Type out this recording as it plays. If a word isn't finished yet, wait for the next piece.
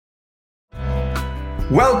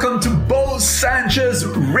Welcome to Bo Sanchez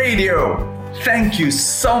Radio. Thank you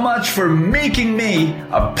so much for making me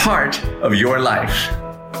a part of your life.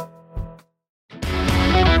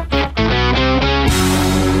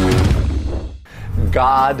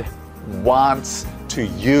 God wants to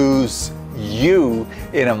use you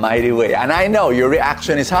in a mighty way. And I know your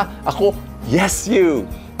reaction is, Ako, yes you.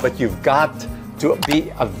 But you've got to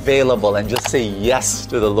be available and just say yes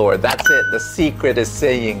to the Lord. That's it. The secret is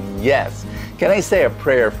saying yes. Can I say a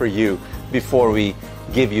prayer for you before we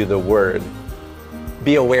give you the word?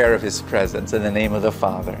 Be aware of His presence in the name of the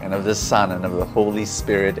Father and of the Son and of the Holy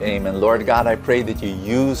Spirit. Amen. Lord God, I pray that you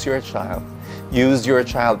use your child. Use your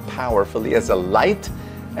child powerfully as a light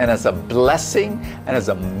and as a blessing and as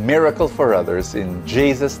a miracle for others. In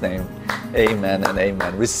Jesus' name, amen and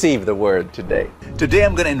amen. Receive the word today. Today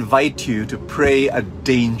I'm going to invite you to pray a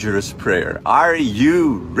dangerous prayer. Are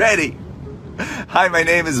you ready? Hi, my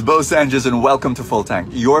name is Bo Sanchez and welcome to Full Tank,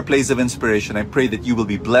 your place of inspiration. I pray that you will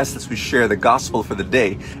be blessed as we share the gospel for the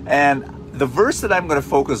day. And the verse that I'm going to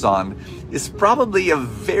focus on is probably a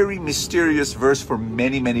very mysterious verse for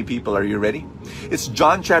many, many people. Are you ready? It's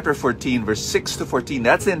John chapter 14, verse 6 to 14.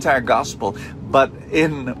 That's the entire gospel. But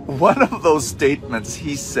in one of those statements,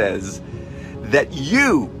 he says that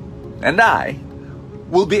you and I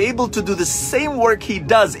will be able to do the same work He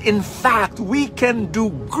does. In fact, we can do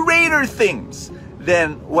greater things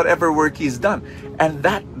than whatever work He's done. And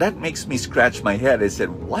that makes me scratch my head. I said,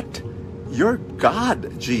 what? You're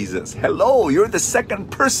God, Jesus. Hello, you're the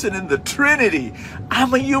second person in the Trinity.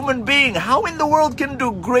 I'm a human being. How in the world can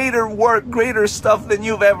do greater work, greater stuff than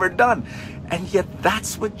you've ever done? And yet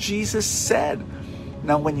that's what Jesus said.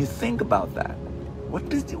 Now, when you think about that, what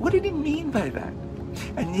did He mean by that?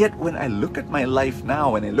 And yet when I look at my life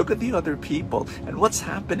now and I look at the other people and what's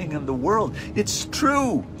happening in the world, it's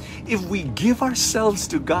true. If we give ourselves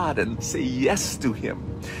to God and say yes to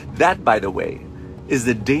Him, that, by the way, is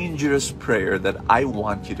the dangerous prayer that I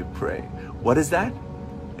want you to pray. What is that?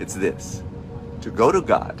 It's this: to go to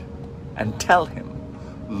God and tell Him,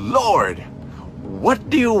 Lord, what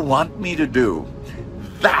do you want me to do?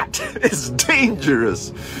 That is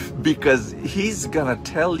dangerous, because He's gonna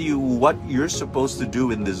tell you what you're supposed to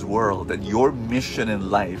do in this world and your mission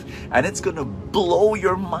in life, and it's gonna blow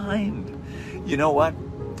your mind. You know what?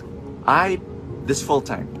 This Full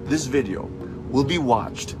Tank, this video will be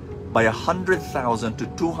watched by 100,000 to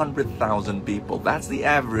 200,000 people. That's the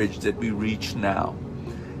average that we reach now.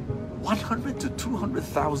 100 to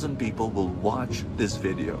 200,000 people will watch this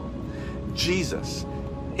video. Jesus,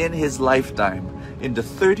 in His lifetime, in the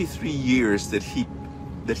 33 years that he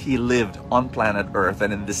lived on planet Earth,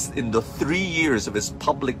 and in the 3 years of His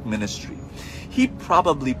public ministry, He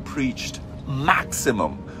probably preached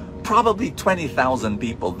maximum probably 20,000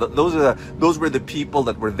 people. Those were the people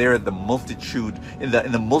that were there at the multitude, in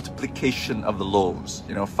the multiplication of the loaves.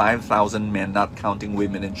 5,000 men, not counting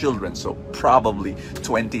women and children. So probably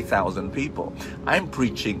 20,000 people. I'm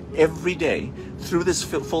preaching every day through this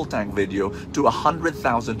Full Tank video to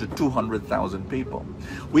 100,000 to 200,000 people.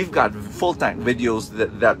 We've got Full Tank videos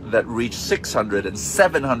that reach 600 and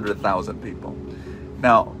 700,000 people.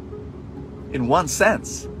 Now, in one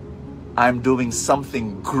sense, I'm doing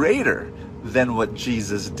something greater than what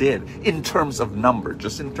Jesus did in terms of number,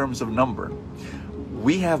 just in terms of number.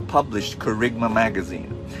 We have published Kerygma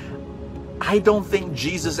magazine. I don't think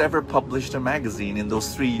Jesus ever published a magazine in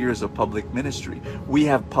those 3 years of public ministry. We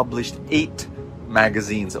have published 8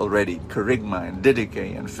 magazines already, Kerygma and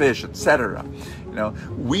Didache and Fish, etc.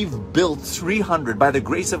 We've built 300, by the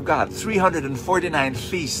grace of God, 349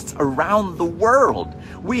 feasts around the world.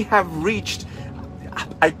 We have reached,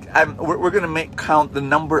 we're going to count the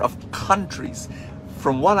number of countries.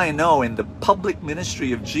 From what I know, in the public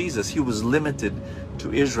ministry of Jesus, He was limited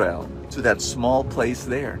to Israel, to that small place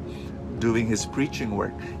there, doing His preaching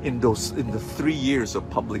work in the 3 years of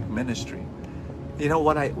public ministry.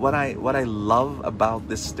 What I love about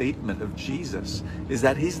this statement of Jesus is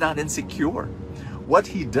that He's not insecure. What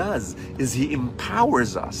He does is He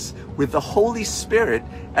empowers us with the Holy Spirit,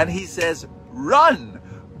 and He says, run,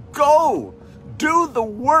 go, do the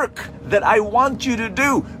work that I want you to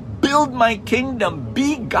do. Build my kingdom.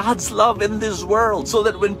 Be God's love in this world, so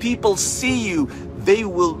that when people see you, they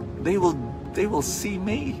will see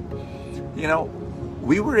me.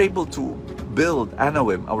 We were able to build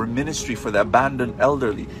Anawim, our ministry for the abandoned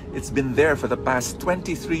elderly. It's been there for the past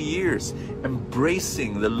 23 years,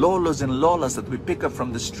 embracing the lolos and lolas that we pick up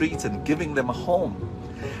from the streets and giving them a home.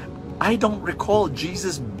 I don't recall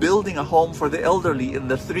Jesus building a home for the elderly in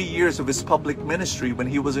the 3 years of His public ministry when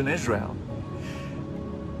He was in Israel.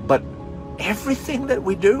 But everything that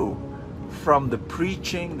we do from the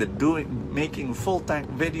preaching, the making full tank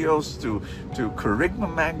videos, to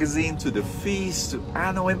Charisma magazine, to the feast, to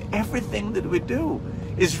Anoim, everything that we do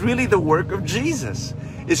is really the work of Jesus.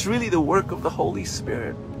 It's really the work of the Holy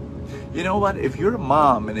Spirit. You know what? If you're a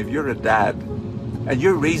mom and if you're a dad and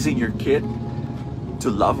you're raising your kid to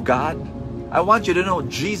love God, I want you to know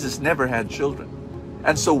Jesus never had children.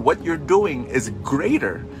 And so what you're doing is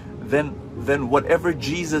greater than whatever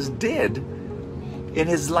Jesus did in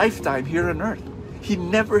his lifetime here on earth. He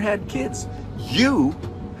never had kids. If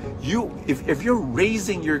you're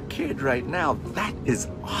raising your kid right now, that is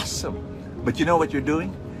awesome. But you know what you're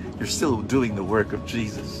doing? You're still doing the work of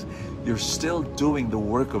Jesus. You're still doing the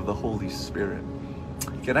work of the Holy Spirit.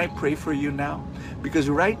 Can I pray for you now? Because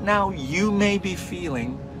right now you may be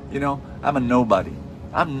feeling, I'm a nobody.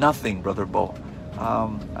 I'm nothing, Brother Bo.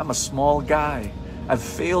 I'm a small guy. I've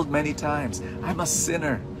failed many times. I'm a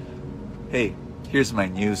sinner. Hey, here's my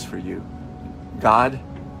news for you. God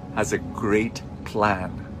has a great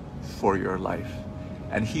plan for your life.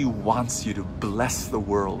 And he wants you to bless the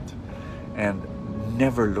world and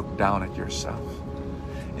never look down at yourself.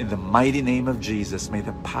 In the mighty name of Jesus, may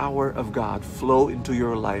the power of God flow into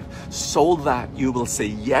your life so that you will say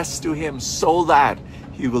yes to him, so that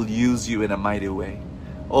he will use you in a mighty way.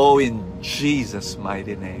 Oh, in Jesus'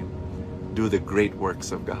 mighty name, do the great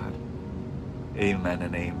works of God. Amen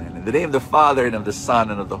and amen. In the name of the Father, and of the Son,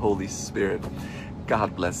 and of the Holy Spirit,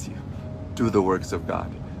 God bless you. Do the works of God.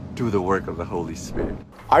 Do the work of the Holy Spirit.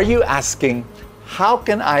 Are you asking, how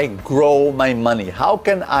can I grow my money? How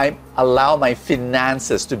can I allow my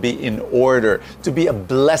finances to be in order, to be a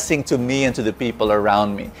blessing to me and to the people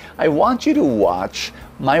around me? I want you to watch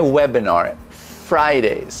my webinar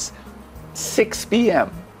Fridays, 6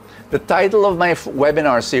 p.m. The title of my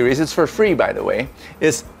webinar series, it's for free by the way,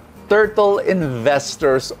 is Turtle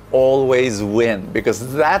Investors Always Win,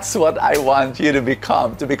 because that's what I want you to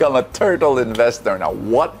become a turtle investor. Now,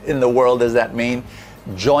 what in the world does that mean?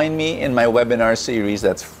 Join me in my webinar series.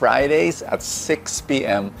 That's Fridays at 6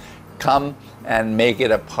 p.m. Come and make it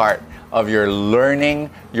a part of your learning,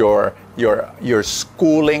 your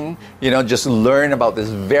schooling. Just learn about this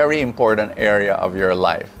very important area of your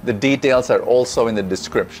life. The details are also in the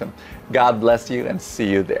description. God bless you and see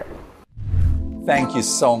you there. Thank you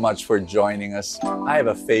so much for joining us. I have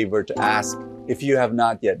a favor to ask. If you have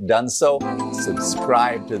not yet done so,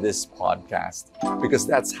 subscribe to this podcast, because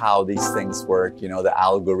that's how these things work, the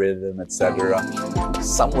algorithm, etc.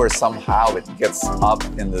 Somewhere, somehow it gets up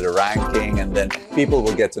in the ranking, and then people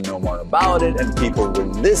will get to know more about it, and people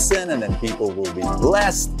will listen, and then people will be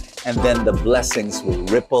blessed, and then the blessings will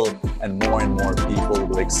ripple, and more people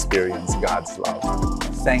will experience God's love.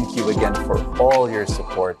 Thank you again for all your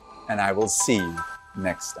support, and I will see you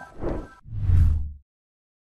next time.